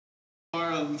More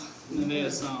of the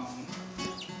Nevada song.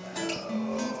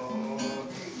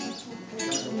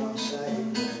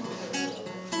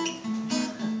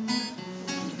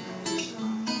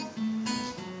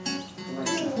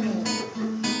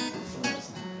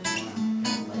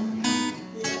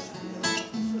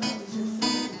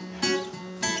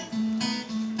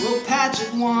 Well,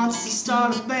 Patrick wants to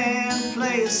start a band,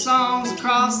 play his songs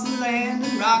across the land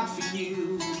and rock for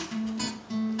you.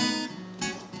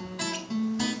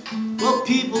 Well,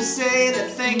 people say that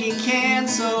think he can,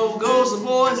 so goes the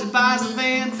boys and buys a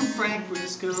van from Frank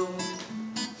Briscoe.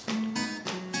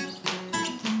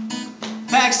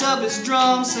 Packs up his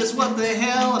drums, says what the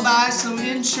hell, I buy some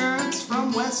insurance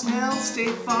from West Nell State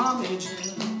Farm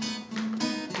agent.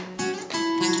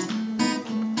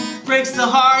 Breaks the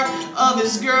heart of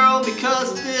his girl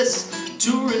because of this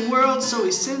touring world, so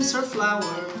he sends her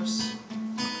flowers.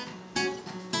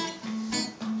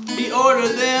 He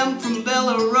ordered them from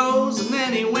Bella Rose, and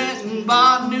then he went and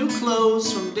bought new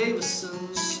clothes from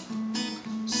Davison's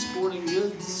Sporting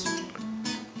Goods.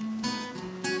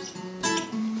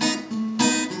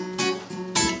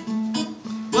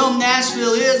 Well,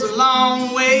 Nashville is a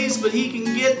long ways, but he can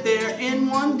get there in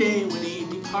one day when he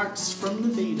departs from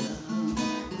Nevada.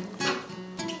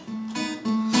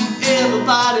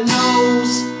 Everybody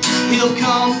knows he'll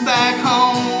come back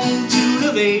home to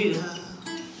Nevada.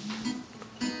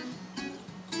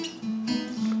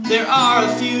 There are a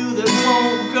few that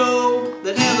won't go,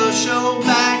 that never show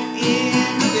back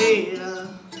in Nevada.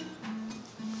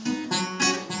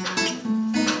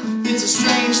 It's a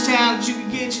strange town that you can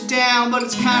get you down, but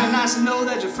it's kind of nice to know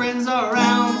that your friends are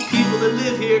around. People that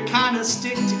live here kind of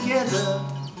stick together.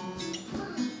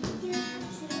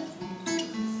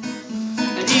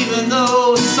 And even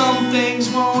though some things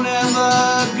won't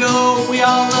ever go, we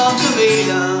all love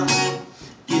Nevada.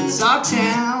 It's our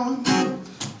town.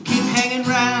 Keep hanging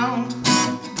round.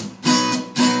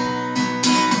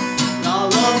 We all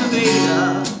love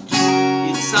Nevada.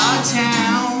 It's our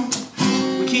town.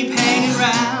 We keep hanging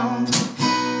round.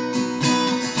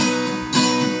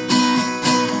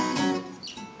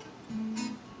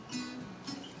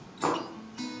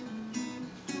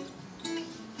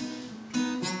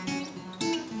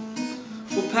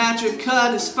 Well, Patrick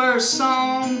cut his first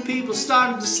song. People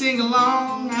started to sing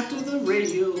along after the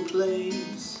radio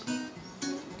plays.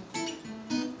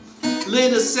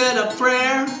 Linda said a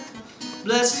prayer,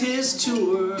 blessed his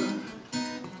tour.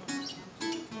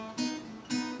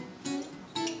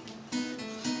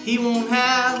 He won't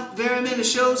have very many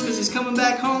shows because he's coming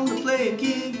back home to play a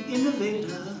gig in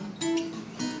Nevada.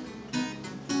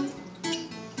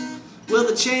 Well,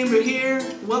 the chamber here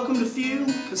welcomed a few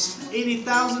because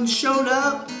 80,000 showed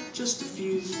up, just a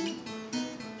few,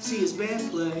 see his band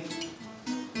play.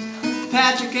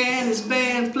 Patrick and his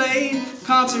band played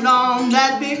concert on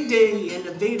that big day, and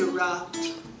Nevada rocked.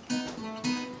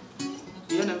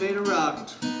 Yeah, Nevada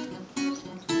rocked.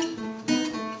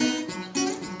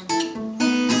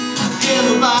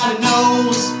 Everybody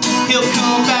knows he'll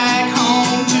come back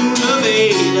home to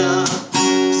Nevada,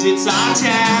 'cause it's our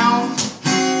town.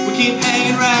 We keep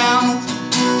hanging round.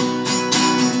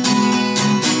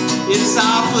 It's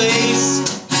our place,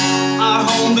 our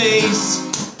home base.